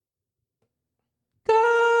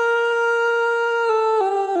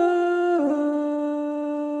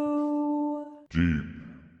Deep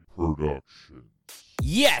Production.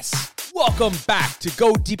 Yes! Welcome back to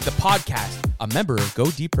Go Deep the Podcast, a member of Go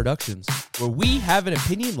Deep Productions, where we have an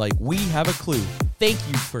opinion like we have a clue. Thank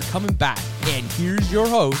you for coming back, and here's your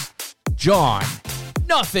host, John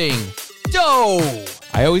Nothing Doe.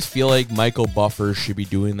 I always feel like Michael Buffer should be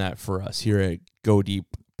doing that for us here at Go Deep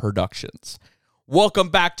Productions. Welcome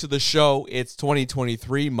back to the show. It's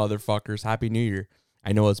 2023, motherfuckers. Happy New Year.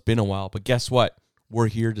 I know it's been a while, but guess what? We're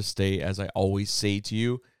here to stay, as I always say to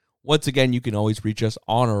you. Once again, you can always reach us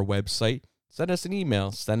on our website. Send us an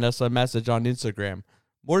email. Send us a message on Instagram.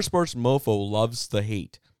 Motorsports Mofo loves the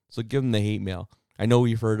hate, so give him the hate mail. I know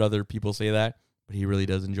we've heard other people say that, but he really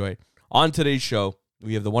does enjoy it. On today's show,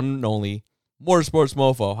 we have the one and only Motorsports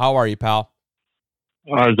Mofo. How are you, pal?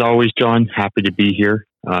 As always, John, happy to be here.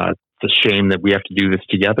 It's a shame that we have to do this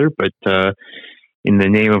together, but in the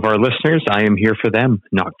name of our listeners, I am here for them,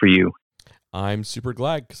 not for you. I'm super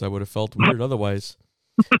glad because I would have felt weird otherwise.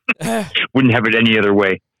 Wouldn't have it any other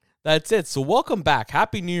way. That's it. So welcome back.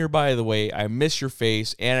 Happy New Year, by the way. I miss your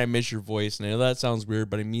face and I miss your voice. And I know that sounds weird,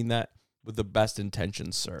 but I mean that with the best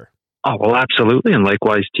intentions, sir. Oh, well, absolutely. And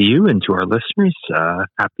likewise to you and to our listeners.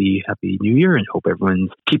 Happy New Year, and hope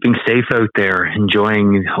everyone's keeping safe out there,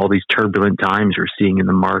 enjoying all these turbulent times we're seeing in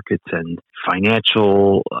the markets and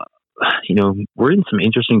financial. We're in some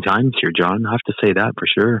interesting times here, John. I have to say that for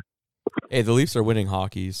sure. Hey, the Leafs are winning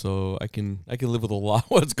hockey, so I can live with a lot of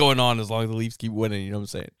what's going on as long as the Leafs keep winning. You know what I'm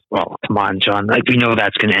saying? Well, come on, John. Like, we know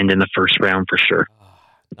that's going to end in the first round for sure.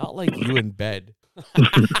 Not like you in bed. At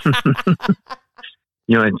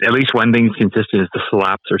least one thing's consistent is the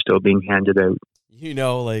slaps are still being handed out.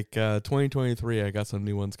 2023, I got some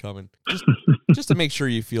new ones coming. Just to make sure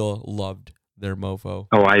you feel loved there, mofo.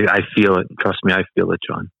 Oh, I feel it. Trust me, I feel it,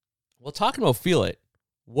 John. Well, talking about feel it,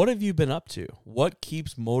 what have you been up to? What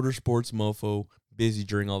keeps Motorsports Mofo busy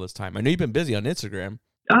during all this time? I know you've been busy on Instagram.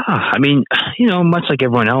 Much like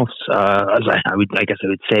everyone else, as I would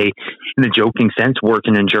say, in the joking sense,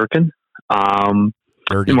 working and jerking.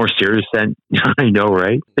 In a more serious sense, I know,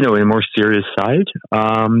 right? In a more serious side,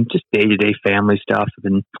 just day-to-day family stuff.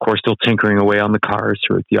 And of course, still tinkering away on the cars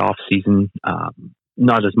throughout the off season.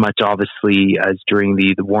 Not as much, obviously, as during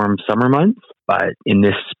the warm summer months. But in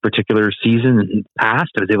this particular season, in the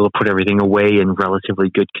past, I was able to put everything away in relatively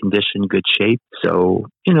good condition, good shape. So,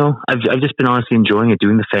 I've just been honestly enjoying it,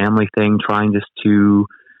 doing the family thing, trying just to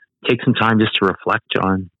take some time just to reflect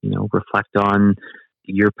on, reflect on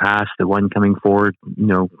the year past, the one coming forward,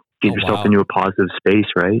 get yourself into a positive space,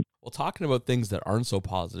 right? Well, talking about things that aren't so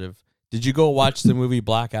positive, did you go watch the movie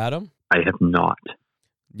Black Adam? I have not.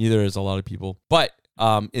 Neither has a lot of people. But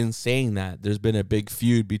in saying that, there's been a big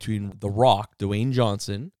feud between The Rock, Dwayne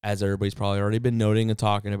Johnson, as everybody's probably already been noting and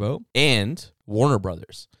talking about, and Warner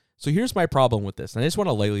Brothers. So here's my problem with this. And I just want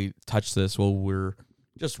to lightly touch this while we're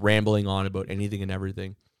just rambling on about anything and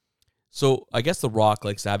everything. So I guess The Rock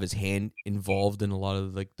likes to have his hand involved in a lot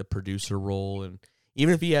of the producer role. And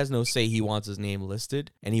even if he has no say, he wants his name listed.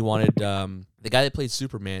 And he wanted the guy that played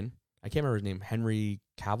Superman, I can't remember his name, Henry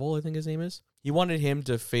Cavill, I think his name is. He wanted him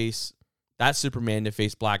to face that Superman to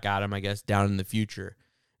face Black Adam, I guess, down in the future.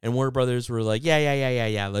 And Warner Brothers were like,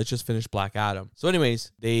 yeah, let's just finish Black Adam. So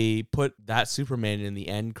anyways, they put that Superman in the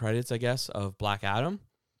end credits, I guess, of Black Adam.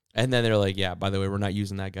 And then they're like, yeah, by the way, we're not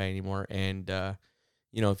using that guy anymore. And,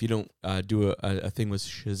 if you don't do a thing with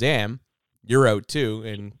Shazam, you're out too.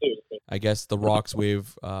 And I guess The Rock's way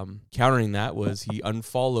of countering that was he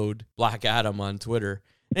unfollowed Black Adam on Twitter.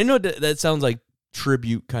 And I know that sounds like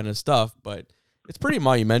tribute kind of stuff, but it's pretty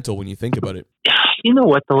monumental when you think about it. You know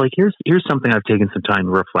what though? Like here's something I've taken some time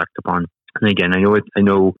to reflect upon. And again, I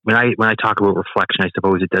know when I talk about reflection, I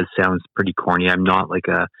suppose it does sound pretty corny. I'm not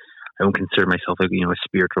I don't consider myself a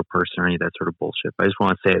spiritual person or any of that sort of bullshit. But I just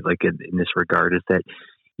want to say it in this regard is that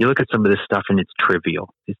you look at some of this stuff and it's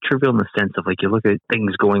trivial. It's trivial in the sense of you look at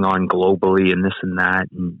things going on globally and this and that,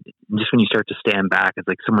 and just when you start to stand back, it's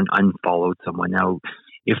like someone unfollowed someone. Now,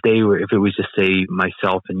 if it was just say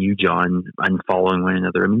myself and you, John, unfollowing one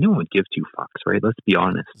another, no one would give two fucks, right? Let's be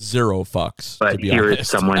honest. Zero fucks. But here it's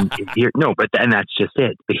someone and that's just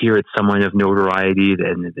it. But here it's someone of notoriety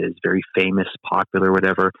and is very famous, popular,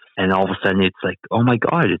 whatever. And all of a sudden it's like, oh my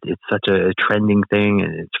God, it's such a trending thing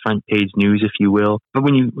and it's front page news, if you will. But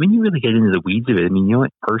when you really get into the weeds of it,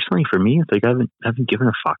 personally for me, it's like I haven't given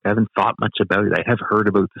a fuck. I haven't thought much about it. I have heard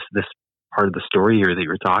about this part of the story here that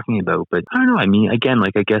you're talking about. But I don't know. I mean, again,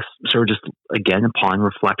 like, I guess sort of just, again, upon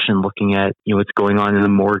reflection, looking at, what's going on in the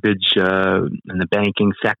mortgage and the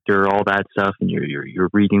banking sector, all that stuff, and you're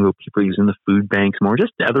reading about people using the food banks more,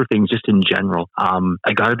 just other things, just in general.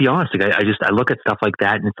 I got to be honest. Like, I look at stuff like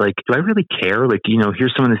that, and it's like, do I really care? Like,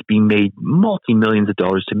 here's someone that's being made multi-millions of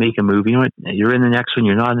dollars to make a movie. You're in the next one,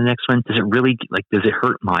 you're not in the next one. Does it really, like, does it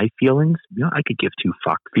hurt my feelings? I could give two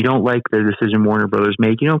fucks. If you don't like the decision Warner Brothers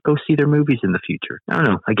made, go see their movies in the future. I don't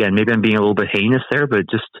know. Again, maybe I'm being a little bit heinous there, but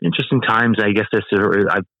just interesting times. I guess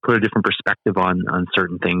I've put a different perspective on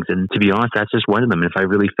certain things. And to be honest, that's just one of them. And if I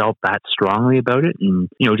really felt that strongly about it, and,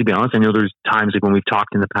 to be honest, I know there's times like when we've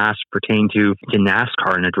talked in the past pertaining to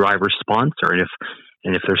NASCAR and a driver's sponsor.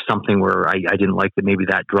 And if there's something where I didn't like that maybe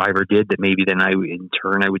that driver did, that maybe then I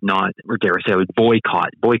would not, or dare I say, I would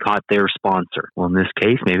boycott their sponsor. Well, in this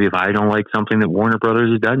case, maybe if I don't like something that Warner Brothers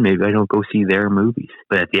has done, maybe I don't go see their movies.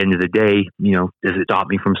 But at the end of the day, does it stop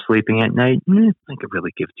me from sleeping at night? I could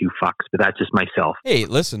really give two fucks, but that's just myself. Hey,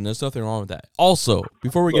 listen, there's nothing wrong with that. Also,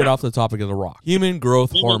 before we get off the topic of The Rock, human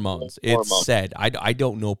growth hormones. It's said, I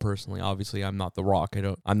don't know personally, obviously I'm not The Rock,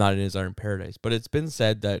 I'm not in his Iron Paradise, but it's been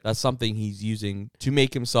said that that's something he's using to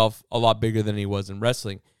make himself a lot bigger than he was in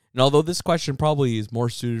wrestling. And although this question probably is more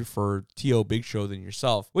suited for T.O. Big Show than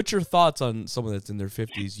yourself, what's your thoughts on someone that's in their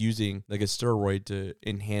 50s using like a steroid to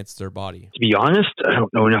enhance their body? To be honest, I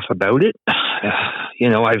don't know enough about it.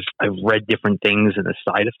 I've read different things and the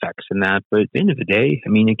side effects and that, but at the end of the day, I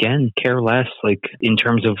mean, again, care less. Like, in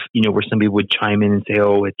terms of, where somebody would chime in and say,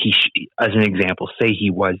 oh, as an example, say he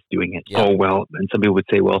was doing it. Yeah. Oh, well, and some people would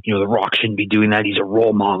say, well, The Rock shouldn't be doing that. He's a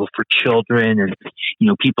role model for children, and,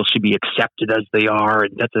 people should be accepted as they are,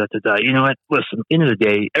 and You know what? Listen, at the end of the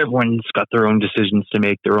day, everyone's got their own decisions to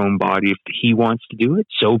make their own body. If he wants to do it,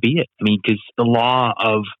 so be it. I mean, because the law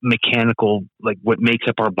of mechanical, like what makes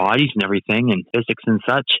up our bodies and everything, and physics and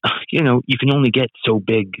such, you can only get so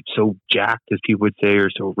big, so jacked, as people would say, or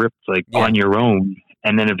so ripped, on your own.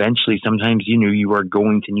 And then eventually, sometimes, you are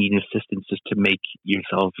going to need assistance just to make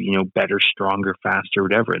yourself, better, stronger, faster,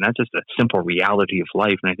 whatever. And that's just a simple reality of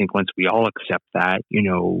life. And I think once we all accept that,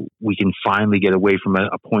 we can finally get away from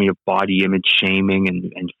a point of body image shaming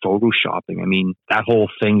and photoshopping. I mean, that whole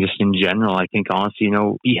thing just in general, I think, honestly,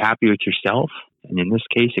 be happy with yourself. And in this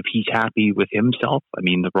case, if he's happy with himself, I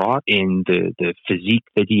mean, The Rock, in the physique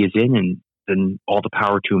that he is in, and then all the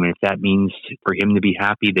power to him. And if that means for him to be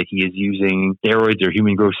happy that he is using steroids or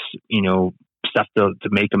human growth, stuff to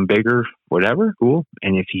make him bigger, whatever, cool.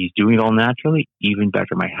 And if he's doing it all naturally, even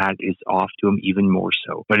better. My hat is off to him, even more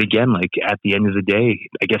so. But again, like, at the end of the day,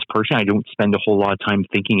 I guess personally, I don't spend a whole lot of time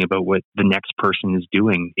thinking about what the next person is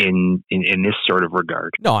doing in this sort of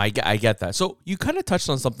regard. No, I get that. So you kind of touched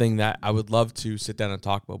on something that I would love to sit down and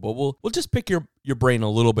talk about, but we'll just pick your brain a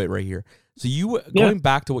little bit right here. So going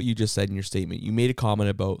back to what you just said in your statement, you made a comment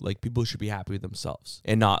about like people should be happy with themselves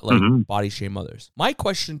and not like body shame others. My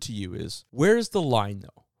question to you is, where is the line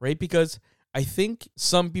though? Right? Because I think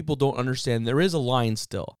some people don't understand there is a line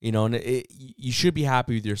still, and you should be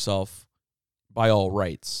happy with yourself by all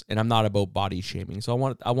rights. And I'm not about body shaming, so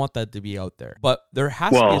I want that to be out there. But there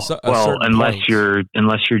has to be a certain unless point.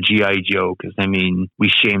 you're G.I. Joe, because I mean, we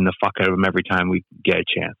shame the fuck out of him every time we get a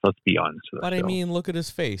chance. Let's be honest with But I mean, look at his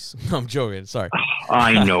face. I'm joking. Sorry.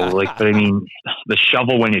 I know, but I mean, the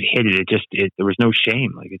shovel, when it hit it, there was no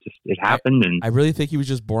shame. Like, it happened. And I really think he was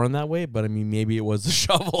just born that way. But I mean, maybe it was the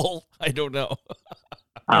shovel. I don't know.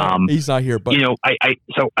 He's not here, but I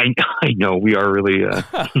know we are really.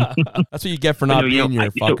 That's what you get for not being here,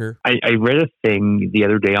 fucker. So I read a thing the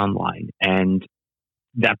other day online, and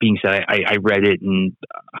that being said, I read it, and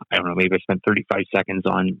I don't know, maybe I spent 35 seconds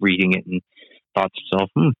on reading it, and thought to myself,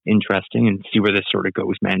 interesting, and see where this sort of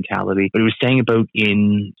goes mentality. But it was saying about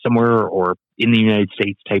in somewhere or in the United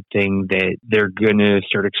States type thing that they're going to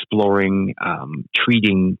start exploring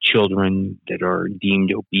treating children that are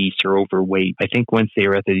deemed obese or overweight. I think once they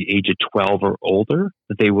are at the age of 12 or older,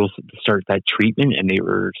 that they will start that treatment, and they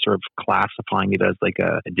were sort of classifying it as like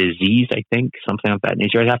a disease, I think, something of that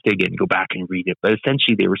nature. I'd have to, again, go back and read it. But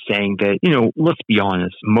essentially they were saying that, let's be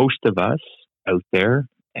honest, most of us out there,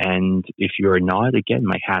 and if you're not, again,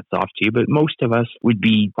 my hat's off to you, but most of us would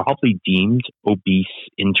be probably deemed obese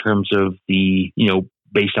in terms of the,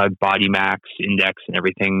 based on body mass index and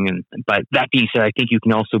everything. But that being said, I think you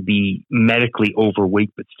can also be medically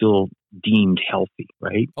overweight, but still deemed healthy,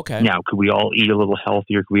 right? Okay. Now, could we all eat a little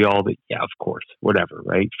healthier? Could we all? Yeah, of course. Whatever,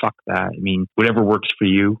 right? Fuck that. I mean, whatever works for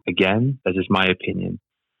you. Again, that's just my opinion.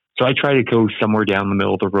 So I try to go somewhere down the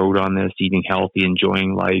middle of the road on this, eating healthy,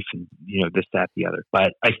 enjoying life, and this, that, the other.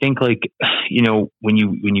 But I think, like, when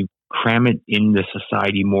you cram it into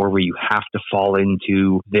society more where you have to fall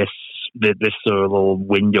into this sort of little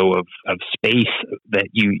window of space that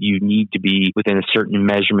you need to be within a certain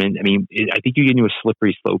measurement. I mean, I think you get into a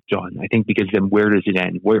slippery slope, John. I think because then where does it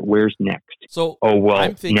end? Where's next? So,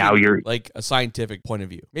 I'm thinking now you're like a scientific point of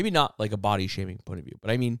view, maybe not like a body shaming point of view,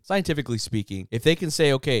 but I mean, scientifically speaking, if they can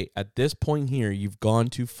say, okay, at this point here, you've gone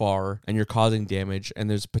too far and you're causing damage and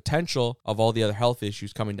there's potential of all the other health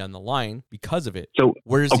issues coming down the line because of it. So,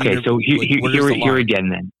 here again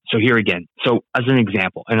then. So as an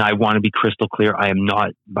example, and I want to be crystal clear, I am not,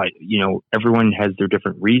 but everyone has their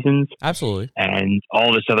different reasons. Absolutely. And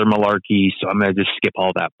all this other malarkey. So I'm going to just skip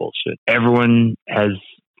all that bullshit. Everyone has,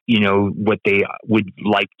 what they would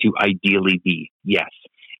like to ideally be. Yes.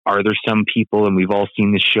 Are there some people, and we've all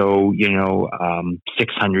seen the show,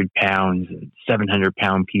 600 pounds and 700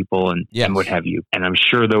 pound people and what have you. And I'm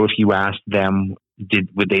sure though, if you asked them,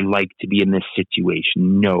 would they like to be in this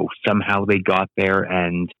situation? No. Somehow they got there.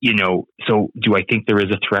 And, so do I think there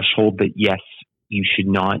is a threshold that, yes, you should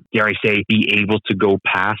not, dare I say, be able to go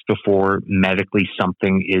past before medically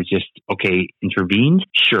something is just, intervened?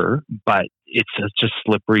 Sure. But it's such a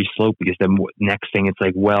slippery slope because then next thing it's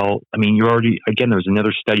like, well, I mean, there was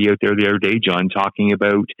another study out there the other day, John, talking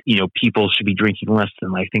about, people should be drinking less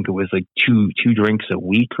than, I think it was like two drinks a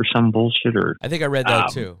week or some bullshit. Or I think I read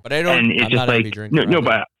that too, but I'm not a heavy drinker.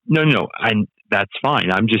 No, that's fine.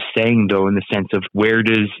 I'm just saying though, in the sense of where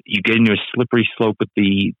does you get into a slippery slope with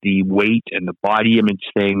the weight and the body image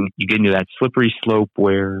thing, you get into that slippery slope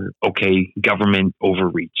where, government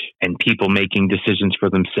overreach and people making decisions for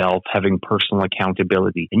themselves, having personal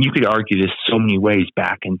accountability. And you could argue this so many ways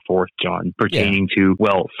back and forth, John, pertaining to,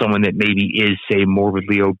 well, someone that maybe is, say,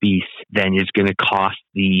 morbidly obese, then is going to cost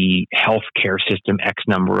the healthcare system X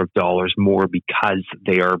number of dollars more because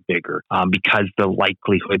they are bigger, because the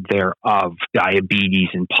likelihood thereof diabetes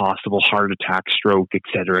and possible heart attack, stroke, et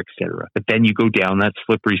cetera, et cetera. But then you go down that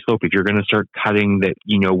slippery slope. If you're going to start cutting that,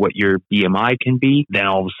 what your BMI can be, then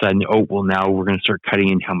all of a sudden, now we're going to start cutting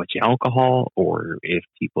in how much alcohol, or if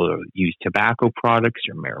people use tobacco products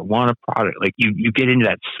or marijuana product, like you get into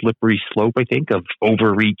that slippery slope, I think, of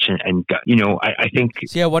overreach and I think.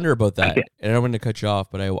 See, I wonder about that. And I don't want to cut you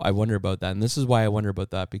off, but I wonder about that. And this is why I wonder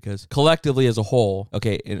about that, because collectively as a whole,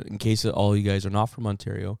 in case all you guys are not from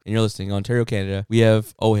Ontario and you're listening, Ontario, Canada, we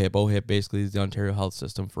have OHIP. OHIP basically is the Ontario Health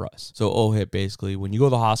System for us. So OHIP basically, when you go to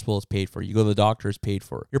the hospital, it's paid for. You go to the doctor, it's paid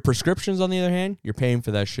for. Your prescriptions, on the other hand, you're paying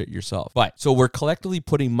for that shit yourself. But so we're collectively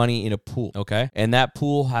putting money in a pool, okay? And that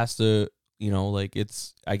pool has to,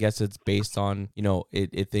 I guess it's based on,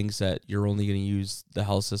 it thinks that you're only going to use the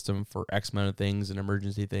health system for X amount of things and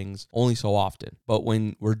emergency things only so often. But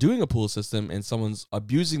when we're doing a pool system and someone's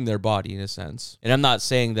abusing their body in a sense, and I'm not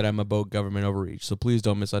saying that I'm about government overreach, so please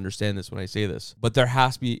don't misunderstand this when I say this, but there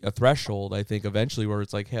has to be a threshold, I think, eventually where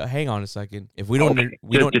it's like, hey, hang on a second. If we don't,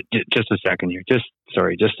 just a second here. Just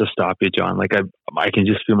to stop you, John. Like I can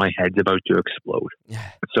just feel my head's about to explode.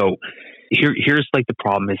 So here's like the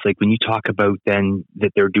problem is like when you talk about then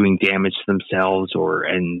that they're doing damage to themselves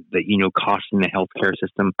and that costing the healthcare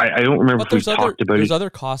system. I don't remember if we talked about it. There's other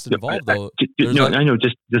costs involved though. I know.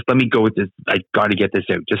 Just let me go with this. I got to get this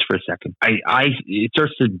out just for a second. It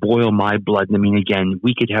starts to boil my blood. I mean, again,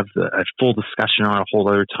 we could have a full discussion on a whole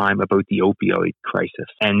other time about the opioid crisis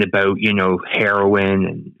and about heroin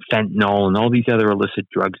and fentanyl and all these other illicit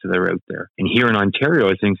drugs that are out there. And here in Ontario,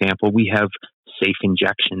 as an example, we have safe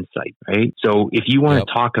injection site, right? So if you want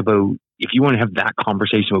to talk about, if you want to have that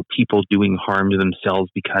conversation about people doing harm to themselves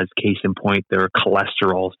because, case in point, their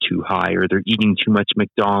cholesterol is too high or they're eating too much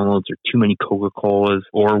McDonald's or too many Coca-Colas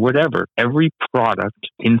or whatever, every product,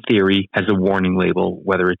 in theory, has a warning label,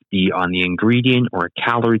 whether it be on the ingredient or a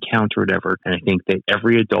calorie count or whatever. And I think that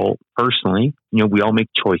every adult, personally, we all make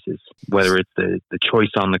choices, whether it's the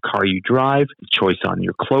choice on the car you drive, the choice on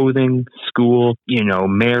your clothing, school,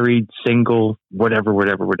 married, single, whatever,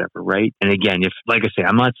 right? And again, if, like I say,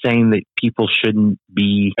 I'm not saying that people shouldn't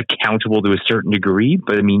be accountable to a certain degree,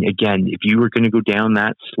 but I mean, again, if you were going to go down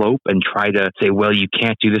that slope and try to say, well, you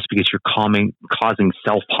can't do this because you're causing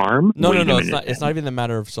self-harm. No, it's not even the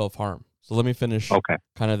matter of self-harm. So let me finish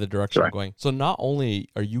kind of the direction I'm going. So not only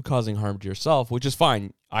are you causing harm to yourself, which is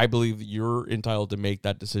fine. I believe you're entitled to make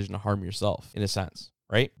that decision to harm yourself in a sense,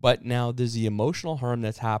 right? But now there's the emotional harm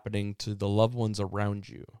that's happening to the loved ones around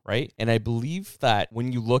you, right? And I believe that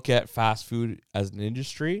when you look at fast food as an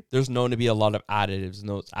industry, there's known to be a lot of additives, and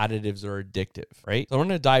those additives are addictive, right? So I don't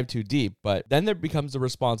want to dive too deep, but then there becomes the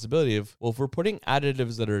responsibility of, well, if we're putting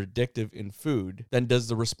additives that are addictive in food, then does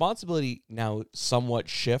the responsibility now somewhat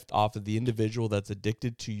shift off of the individual that's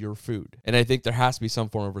addicted to your food? And I think there has to be some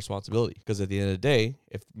form of responsibility, because at the end of the day,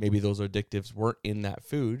 if maybe those additives weren't in that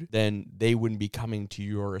food, then they wouldn't be coming to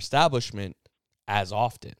your establishment as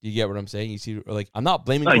often. You get what I'm saying? You see, like, I'm not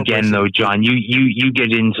blaming again though, John, you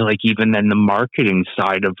get into like even then the marketing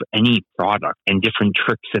side of any product and different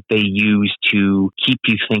tricks that they use to keep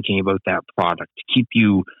you thinking about that product, to keep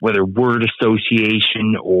you, whether word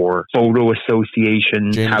association or photo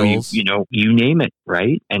association, Jingles. how you name it,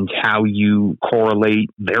 right? And how you correlate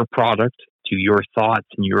their product to your thoughts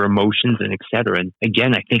and your emotions and et cetera. And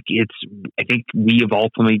again, I think we have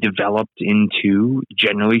ultimately developed into,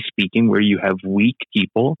 generally speaking, where you have weak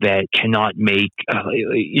people that cannot make,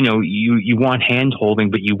 you want hand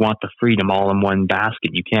holding, but you want the freedom all in one basket.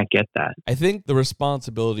 You can't get that. I think the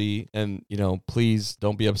responsibility, and please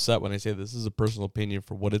don't be upset when I say this is a personal opinion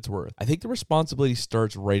for what it's worth. I think the responsibility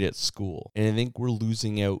starts right at school. And I think we're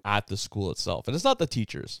losing out at the school itself. And it's not the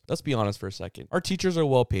teachers. Let's be honest for a second. Our teachers are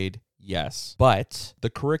well paid. Yes, but the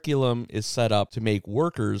curriculum is set up to make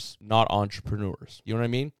workers, not entrepreneurs. You know what I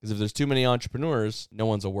mean? Because if there's too many entrepreneurs, no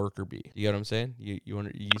one's a worker bee. You get what I'm saying?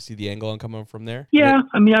 You see the angle I'm coming from there? Yeah,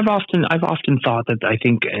 I mean, I've often thought that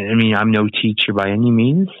I'm no teacher by any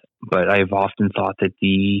means, but I've often thought that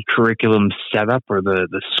the curriculum setup or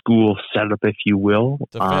the school setup, if you will,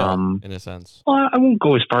 it's a fail, in a sense. Well, I won't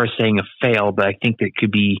go as far as saying a fail, but I think that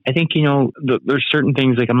could be. I think there's certain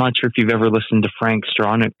things, like I'm not sure if you've ever listened to Frank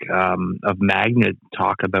Stronach of Magnet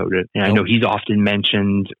talk about it, and I know he's often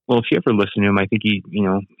mentioned. Well, if you ever listen to him, I think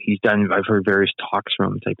he's done. I've heard various talks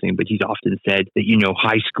from him type thing, but he's often said that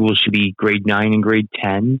high school should be grade 9 and grade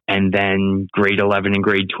 10, and then grade 11 and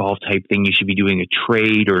grade 12 type thing. You should be doing a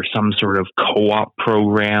trade or some sort of co-op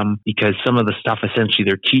program, because some of the stuff essentially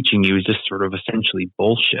they're teaching you is just sort of essentially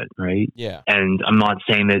bullshit, right? Yeah. And I'm not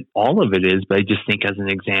saying that all of it is, but I just think as an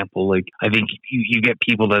example, like I think you get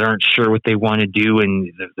people that aren't sure what they want to do,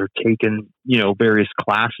 and they're taking various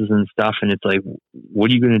classes and stuff, and it's like,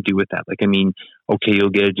 what are you going to do with that? Like, I mean, okay, you'll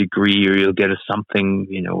get a degree or you'll get something,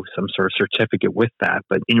 some sort of certificate with that.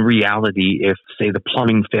 But in reality, if, say, the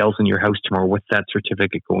plumbing fails in your house tomorrow, what's that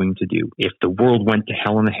certificate going to do? If the world went to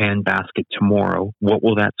hell in a handbasket tomorrow, what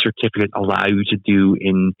will that certificate allow you to do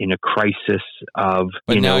in a crisis of,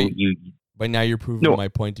 But now you're proving my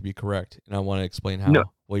point to be correct, and I want to explain how. No,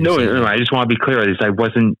 I just want to be clear on this. I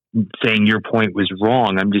wasn't saying your point was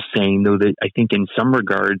wrong. I'm just saying, though, that I think in some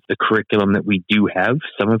regards, the curriculum that we do have,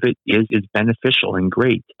 some of it is beneficial and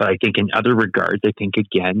great. But I think in other regards, I think,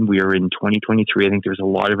 again, we are in 2023. I think there's a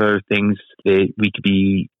lot of other things that we could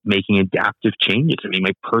be making adaptive changes. I mean,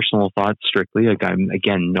 my personal thoughts strictly, like I'm,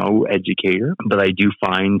 again, no educator, but I do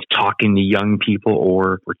find talking to young people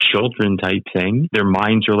or children type thing, their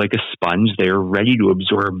minds are like a sponge. They're ready to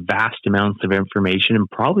absorb vast amounts of information, and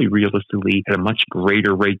probably realistically at a much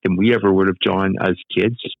greater rate than we ever would have, John, as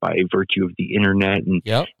kids, just by virtue of the internet and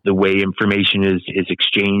the way information is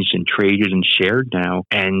exchanged and traded and shared now.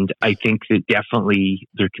 And I think that definitely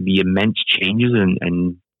there could be immense changes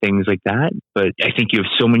and things like that. But I think you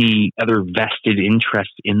have so many other vested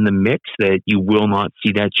interests in the mix that you will not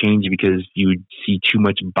see that change because you would see too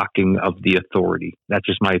much bucking of the authority. That's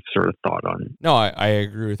just my sort of thought on it. No, I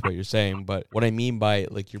agree with what you're saying. But what I mean by,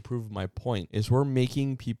 like, you're proving my point is we're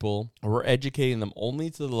educating them only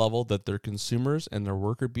to the level that they're consumers and they're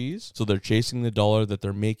worker bees. So they're chasing the dollar that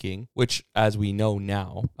they're making, which, as we know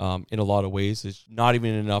now, in a lot of ways, is not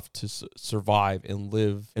even enough to survive and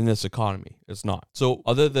live in this economy. It's not. So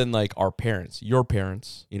other than like our parents, your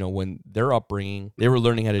parents, when their upbringing, they were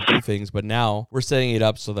learning how to do things, but now we're setting it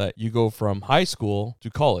up so that you go from high school to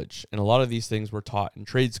college. And a lot of these things were taught in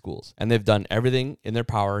trade schools, and they've done everything in their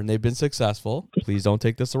power and they've been successful. Please don't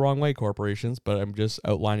take this the wrong way, corporations, but I'm just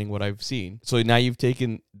outlining what I've seen. So now you've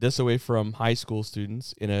taken this away from high school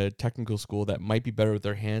students in a technical school that might be better with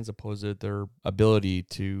their hands opposed to their ability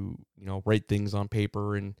to write things on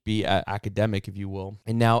paper and be academic, if you will.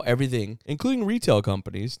 And now everything, including retail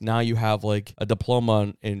companies, now you have like a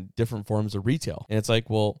diploma in different forms of retail. And it's like,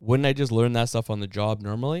 well, wouldn't I just learn that stuff on the job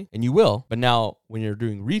normally? And you will. But now when you're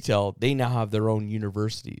doing retail, they now have their own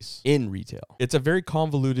universities in retail. It's a very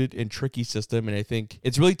convoluted and tricky system, and I think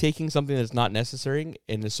it's really taking something that's not necessary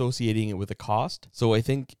and associating it with a cost. So I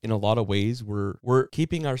think in a lot of ways, we're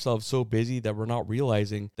keeping ourselves so busy that we're not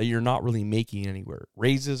realizing that you're not really making anywhere.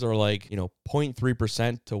 Raises are like,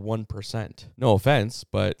 0.3% to 1%. No offense,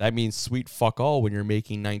 but that means sweet fuck all when you're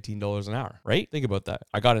making $19 an hour, right? Think about that.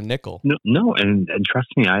 I got a nickel. No, and trust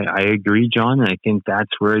me, I agree, John. And I think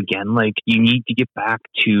that's where, again, like, you need to get back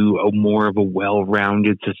to a more of a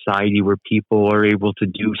well-rounded society where people are able to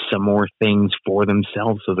do some more things for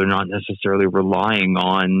themselves, so they're not necessarily relying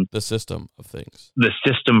on the system of things, the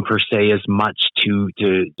system per se, as much to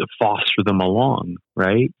foster them along,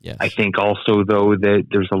 right? Yes. I think also, though, that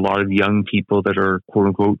there's a lot of young people that are, quote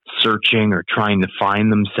unquote, searching or trying to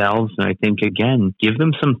find themselves. And I think, again, give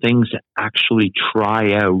them some things to actually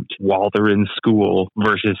try out while they're in school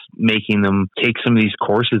versus making them take some of these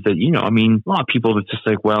courses that, a lot of people that's just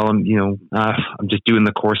like, well, I'm just doing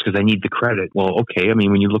the course because I need the credit. Well, okay. I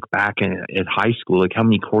mean, when you look back at high school, like, how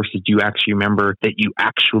many courses do you actually remember that you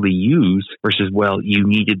actually use versus, well, you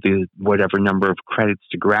needed the whatever number of credits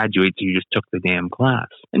to graduate, so you just took the damn class.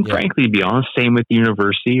 And frankly, to be honest, same with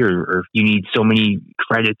university, or you need so many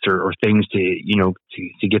credits or things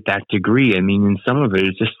to get that degree. I mean, in some of it,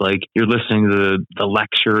 it's just like you're listening to the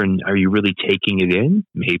lecture, and are you really taking it in?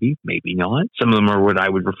 Maybe, maybe not. Some of them are what I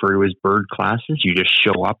would refer to as bird classes. You just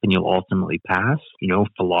show up and you'll ultimately pass.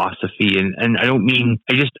 Philosophy, and I don't mean,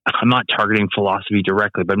 I'm not targeting philosophy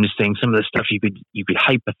directly, but I'm just saying some of the stuff you could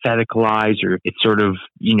hypotheticalize, or it's sort of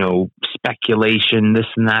speculation, this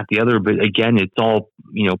and that, the other. But again, it's all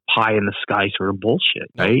pie in the sky sort of bullshit,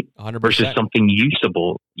 right? 100%. Versus something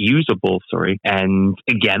usable. Sorry. And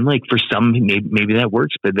again, like, for some, maybe that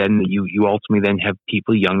works, but then you ultimately then have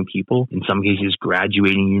young people, in some cases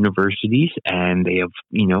graduating universities, and they have,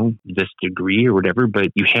 this degree or whatever, but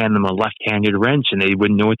you hand them a left-handed wrench and they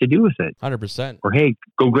wouldn't know what to do with it. 100%. Or, hey,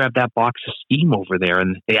 go grab that box of steam over there,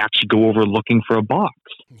 and they actually go over looking for a box.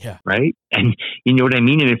 Yeah. Right. And you know what I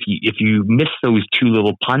mean? And if you miss those two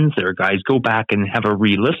little puns there, guys, go back and have a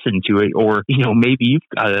re-listen to it, or, maybe you've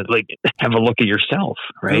got to have a look at yourself,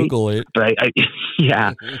 right? Google it. But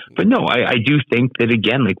but no, I do think that,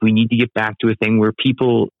 again, like, we need to get back to a thing where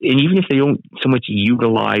people, and even if they don't so much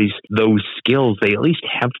utilize those skills, they at least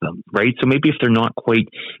have them, right? So maybe if they're not quite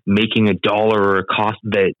making $1 or a cost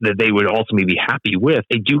that they would ultimately be happy with,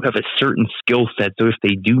 they do have a certain skill set. So if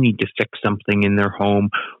they do need to fix something in their home,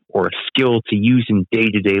 or a skill to use in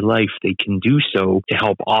day-to-day life, they can do so to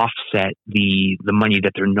help offset the money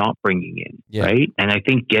that they're not bringing in, right? And I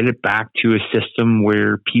think get it back to a system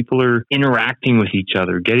where people are interacting with each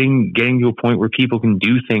other, getting to a point where people can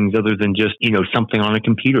do things other than just, something on a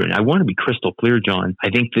computer. And I want to be crystal clear, John. I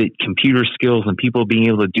think that computer skills and people being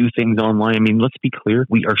able to do things online, I mean, let's be clear,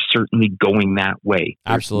 we are certainly going that way.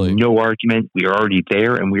 Absolutely. There's no argument. We are already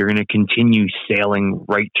there, and we're going to continue sailing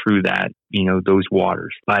right through that, those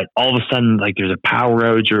waters. But all of a sudden, like, there's a power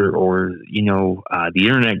outage, or the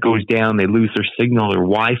internet goes down, they lose their signal or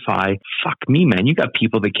Wi-Fi. Fuck me, man. You got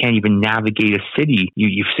people that can't even navigate a city.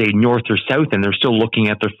 You say north or south, and they're still looking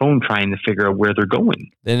at their phone trying to figure out where they're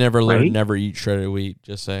going. They never learn, never eat shredded wheat,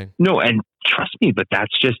 just saying. No, and trust me, but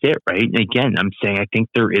that's just it, right? And again, I'm saying I think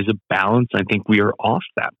there is a balance. I think we are off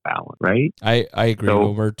that balance, right? I agree. So,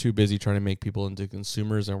 when we're too busy trying to make people into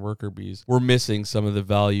consumers and worker bees, we're missing some of the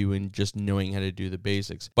value in just knowing how to do the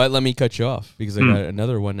basics. But let me cut you off, because I got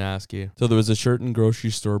another one to ask you. So there was a certain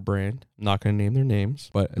grocery store brand. I'm not going to name their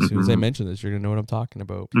names, but as soon as I mention this, you're going to know what I'm talking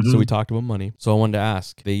about. So we talked about money. So I wanted to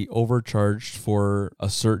ask, they overcharged for a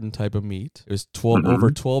certain type of meat. It was over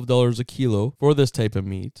 $12 a kilo for this type of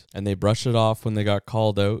meat, and they brushed it off when they got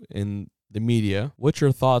called out in the media. What's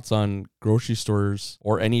your thoughts on grocery stores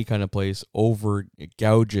or any kind of place over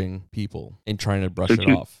gouging people and trying to brush it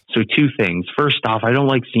off? So two things. First off, I don't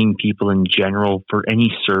like seeing people in general for any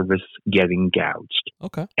service getting gouged.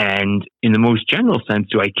 Okay. And in the most general sense,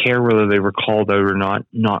 do I care whether they were called out or not?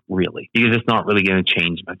 Not really, because it's not really going to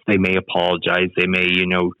change much. They may apologize. They may,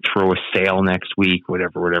 throw a sale next week,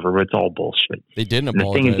 whatever, but it's all bullshit. They didn't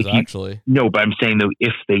apologize, actually. No, but I'm saying, though,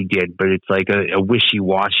 if they did, but it's like a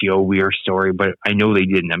wishy-washy, oh, we are sorry, but I know they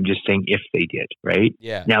didn't. I'm just saying if they did, right?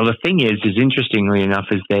 Yeah. Now, the thing is interestingly enough,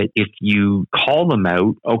 is that if you call them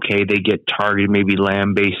out, okay, they get targeted, maybe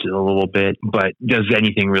lambasted a little bit, but does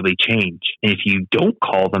anything really change? And if you don't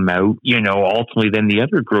call them out, ultimately then the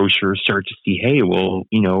other grocers start to see, hey, well,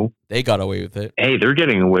 They got away with it. Hey, they're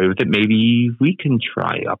getting away with it. Maybe we can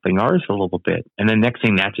try upping ours a little bit. And then next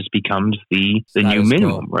thing, that just becomes the new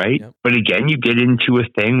minimum, right? Yep. But again, you get into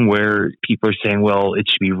a thing where people are saying, well, it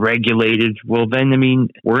should be regulated. Well, then, I mean,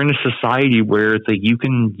 we're in a society where it's like you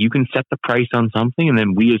can set the price on something, and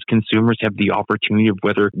then we as consumers have the opportunity of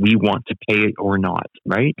whether we want to pay it or not,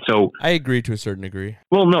 right? So I agree to a certain degree.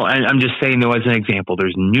 Well, no, I'm just saying, though, as an example,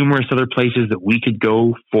 there's numerous other places that we could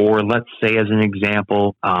go for, let's say, as an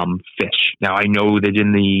example, fish. Now, I know that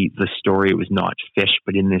in the story it was not fish,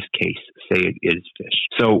 but in this case, say it is fish.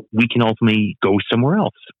 So we can ultimately go somewhere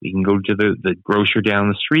else. We can go to the grocer down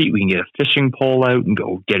the street. We can get a fishing pole out and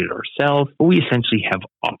go get it ourselves. But we essentially have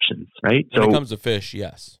options, right? When it comes to fish,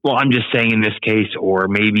 yes. Well, I'm just saying in this case, or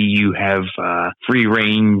maybe you have free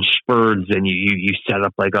range birds and you set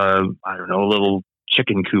up like a little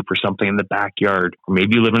chicken coop or something in the backyard. Or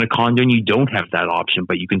maybe you live in a condo and you don't have that option,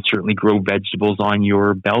 but you can certainly grow vegetables on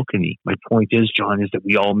your balcony. My point is, John, is that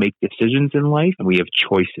we all make decisions in life and we have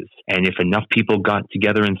choices. And if enough people got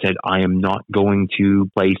together and said, I am not going to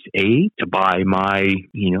place A to buy my,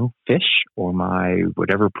 fish or my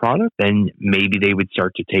whatever product, then maybe they would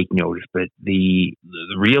start to take notice. But the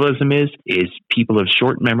realism is people have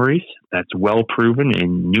short memories. That's well proven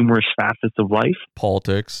in numerous facets of life.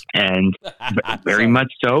 Politics. And very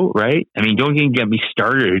much so, right? I mean, don't even get me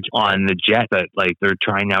started on the jet that they're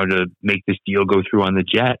trying now to make this deal go through on the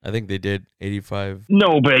jet. I think they did 85.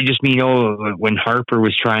 No, but I just mean, when Harper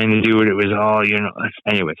was trying to do it, it was all,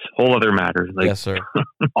 anyways, whole other matter. Yes, sir.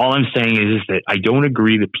 All I'm saying is that I don't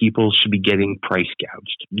agree that people should be getting price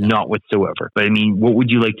gouged. No. Not whatsoever. But I mean, what would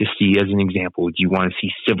you like to see as an example? Do you want to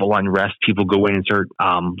see civil unrest? People go in and start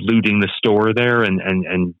looting the store there and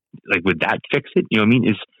would that fix it? You know what I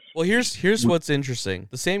mean? Well, here's what's interesting.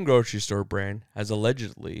 The same grocery store brand has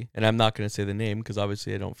allegedly, and I'm not going to say the name because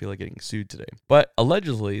obviously I don't feel like getting sued today, but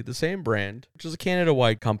allegedly the same brand, which is a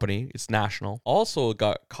Canada-wide company, it's national, also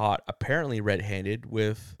got caught apparently red-handed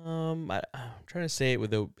with, I'm trying to say it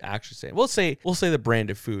without actually saying, we'll say the brand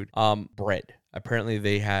of food, bread. Apparently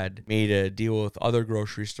they had made a deal with other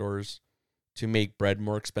grocery stores to make bread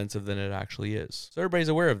more expensive than it actually is. So everybody's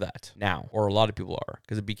aware of that now, or a lot of people are,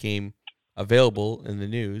 because it became available in the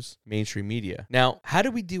news, mainstream media. Now, how do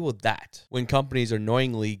we deal with that when companies are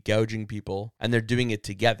knowingly gouging people and they're doing it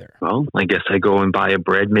together? Well, I guess I go and buy a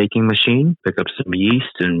bread making machine, pick up some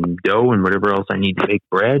yeast and dough and whatever else I need to make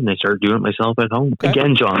bread, and I start doing it myself at home. Okay.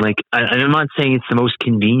 Again, John, I'm not saying it's the most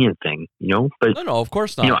convenient thing, but no, of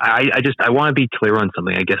course not. I want to be clear on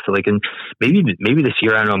something, I guess. And maybe this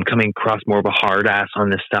year, I don't know, I'm coming across more of a hard ass on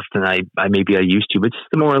this stuff than I used to, but just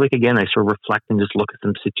the more again, I sort of reflect and just look at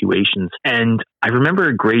some situations. And I remember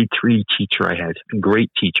a grade 3 teacher I had, great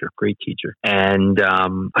teacher. And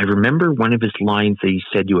I remember one of his lines that he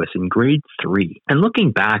said to us in grade 3. And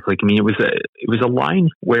looking back, it was a line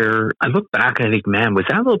where I look back and I think, man, was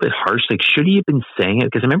that a little bit harsh? Should he have been saying it?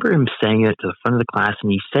 Because I remember him saying it to the front of the class,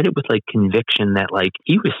 and he said it with conviction that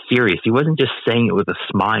he was serious. He wasn't just saying it with a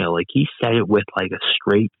smile. He said it with a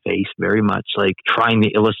straight face, very much trying to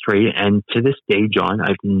illustrate it. And to this day, John,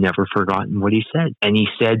 I've never forgotten what he said. And he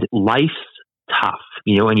said, life's tough,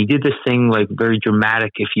 and he did this thing very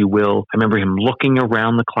dramatic, if you will. I remember him looking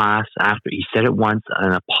around the class after he said it once,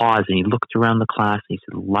 and a pause, and he looked around the class and he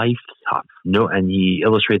said, life's tough. No, and he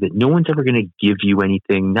illustrated that no one's ever going to give you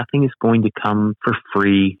anything. Nothing is going to come for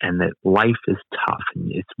free, and that life is tough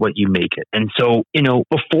and it's what you make it. And so,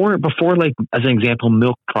 before as an example,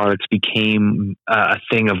 milk products became a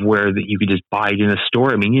thing of where that you could just buy it in a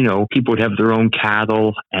store. I mean, people would have their own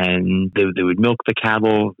cattle and they would milk the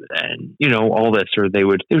cattle and, all this, or they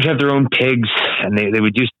would have their own pigs and they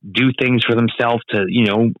would just do things for themselves to,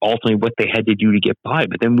 ultimately what they had to do to get by.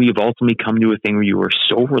 But then we have ultimately come to a thing where you are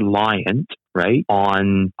so reliant, right,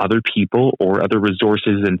 on other people or other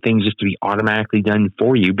resources and things just to be automatically done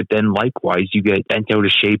for you. But then likewise, you get bent out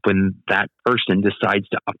of shape when that person decides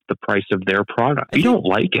to up the price of their product. If you don't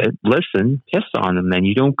like it, listen, piss on them, then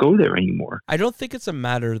you don't go there anymore. I don't think it's a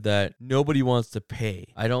matter that nobody wants to pay.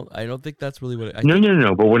 I don't think that's really what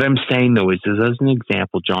No. But what I'm saying though is as an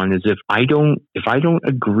example, John, is if I don't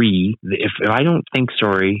agree, if I don't think,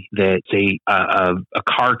 that say a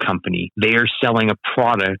car company, they are selling a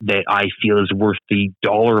product that I feel is worth the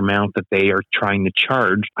dollar amount that they are trying to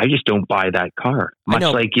charge, I just don't buy that car. Much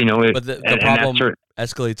but the problem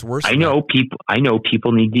escalates worse. I know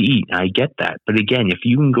people need to eat. I get that. But again, if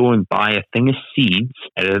you can go and buy a thing of seeds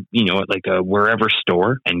at a wherever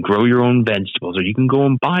store and grow your own vegetables, or you can go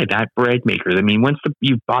and buy that bread maker. I mean, once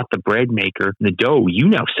you've bought the bread maker, the dough, you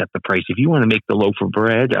now set the price. If you want to make the loaf of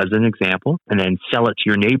bread, as an example, and then sell it to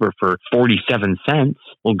your neighbor for 47 cents,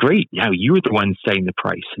 well, great. Now you're the one setting the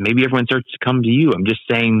price. Maybe everyone starts to come to you. I'm just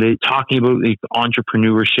saying that talking about like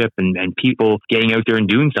entrepreneurship and people getting out there and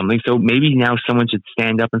doing something. So maybe now someone should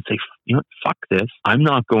stand up and say, you know what, fuck this. I'm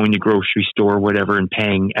not going to grocery store or whatever and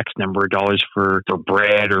paying X number of dollars for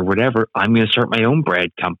bread or whatever. I'm going to start my own bread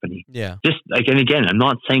company. Yeah. Just like, and again, I'm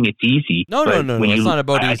not saying it's easy. No. It's not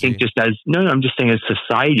about easy. I think just as, I'm just saying as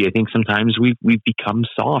society, I think sometimes we've become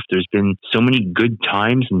soft. There's been so many good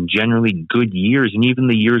times and generally good years, and even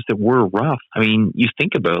the years that were rough. I mean, you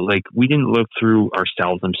think about it, like we didn't live through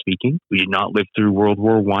ourselves, I'm speaking. We did not live through World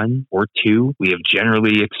War I or II. We have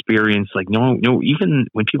generally experienced like, even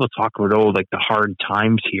when people talk about, like the hard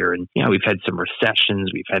times here, and we've had some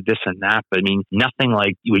recessions, we've had this and that, but I mean, nothing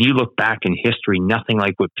like, when you look back in history, nothing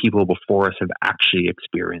like what people before us have actually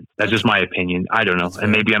experienced. That's just my opinion. I don't know.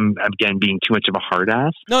 And maybe I'm, again, being too much of a hard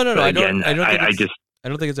ass. No. I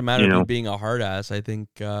don't think it's a matter of you being a hard ass. I think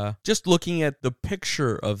just looking at the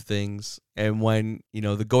picture of things, and when,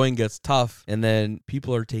 the going gets tough and then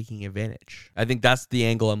people are taking advantage. I think that's the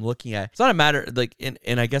angle I'm looking at. It's not a matter, like,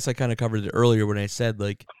 and I guess I kind of covered it earlier when I said,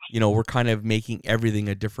 like, we're kind of making everything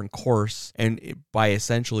a different course. And by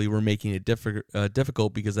essentially, we're making it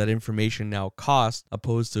difficult because that information now costs,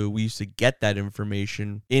 opposed to we used to get that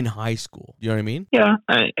information in high school. You know what I mean? Yeah.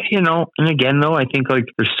 And again, though, I think like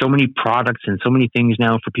there's so many products and so many things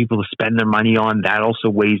now for people to spend their money on. That also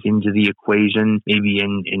weighs into the equation. Maybe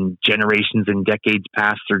in generations and decades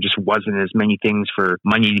past, there just wasn't as many things for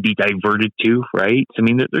money to be diverted to, right? So, I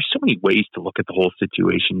mean, there's so many ways to look at the whole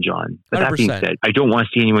situation, John. But 100%. That being said, I don't want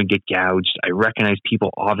to see anyone get gouged. I recognize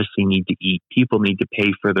people obviously need to eat. People need to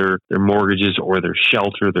pay for their mortgages or their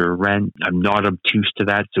shelter, their rent. I'm not obtuse to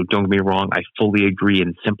that, so don't get me wrong. I fully agree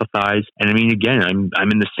and sympathize. And I mean, again,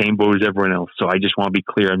 I'm in the same boat as everyone else. So I just want to be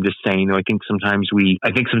clear. I'm just saying, I think sometimes we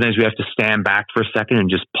have to stand back for a second and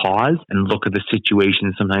just pause and look at the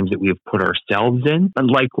situation sometimes that we have put ourselves in, and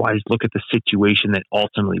likewise look at the situation that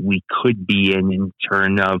ultimately we could be in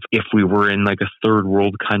turn of if we were in like a third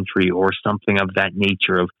world country or something of that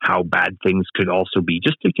nature, of how bad things could also be,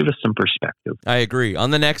 just to give us some perspective. I agree.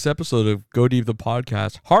 On the next episode of Go Deep the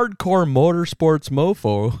podcast, Hardcore Motorsports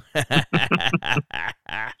Mofo.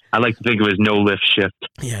 I like to think of it as no lift shift.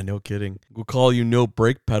 Yeah, no kidding. We'll call you No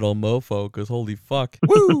Brake Pedal Mofo, because holy fuck.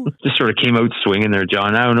 Woo! Just sort of came out swinging there,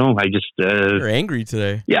 John. I don't know. I just... You're angry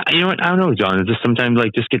today. Yeah, you know what? I don't know, John. It's just sometimes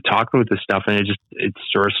like just get talking about this stuff and it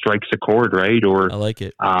sort of strikes a chord, right? Or I like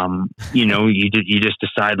it. You just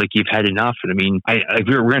decide like you've had enough. And I mean,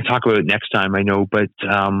 we're going to talk about it next time, I know, but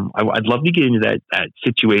I'd love to get into that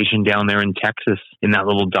situation down there in Texas in that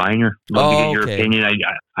little diner. Love to get your opinion.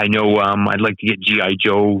 I know I'd like to get G.I.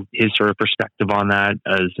 Joe, his sort of perspective on that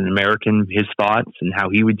as an American, his thoughts and how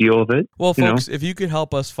he would deal with it. Well, folks, if you could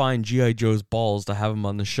help us find G.I. Joe's balls to have him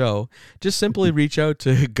on the show, just simply reach out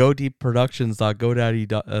to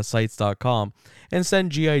godeepproductions.godaddy.sites.com and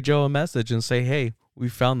send G.I. Joe a message and say, hey, we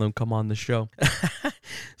found them, come on the show.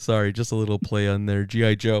 Sorry, just a little play on there.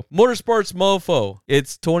 G.I. Joe. Motorsports Mofo.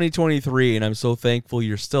 It's 2023, and I'm so thankful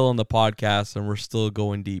you're still on the podcast and we're still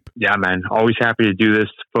going deep. Yeah, man. Always happy to do this,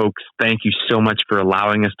 folks. Thank you so much for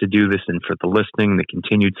allowing us to do this and for the listening, the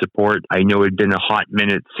continued support. I know it'd been a hot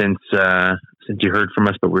minute since you heard from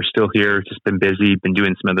us, but we're still here. Just been busy, been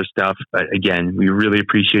doing some other stuff. But again, we really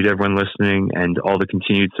appreciate everyone listening and all the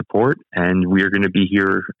continued support. And we're going to be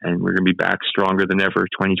here and we're going to be back stronger than ever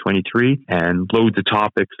 2023, and loads of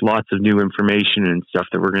topics, lots of new information and stuff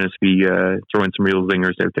that we're going to be throwing some real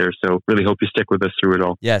zingers out there. So really hope you stick with us through it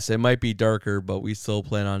all. Yes, it might be darker, but we still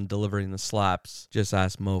plan on delivering the slaps. Just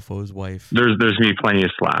ask Mofo's wife. There's going to be plenty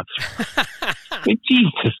of slaps.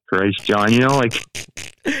 Jesus Christ, John,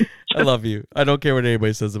 I love you. I don't care what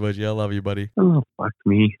anybody says about you. I love you, buddy. Oh, fuck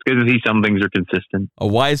me. It's good to see some things are consistent. A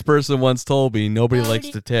wise person once told me nobody likes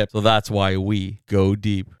to tip, so that's why we go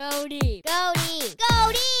deep. Go deep. Go deep.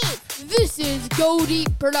 Go deep. This is Go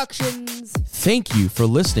Deep Productions. Thank you for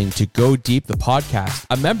listening to Go Deep the podcast,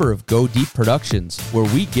 a member of Go Deep Productions, where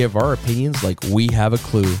we give our opinions like we have a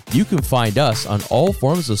clue. You can find us on all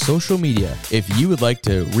forms of social media. If you would like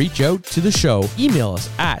to reach out to the show, email us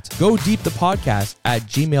at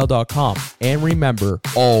godeepthepodcast@gmail.com. And remember,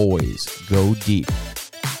 always go deep.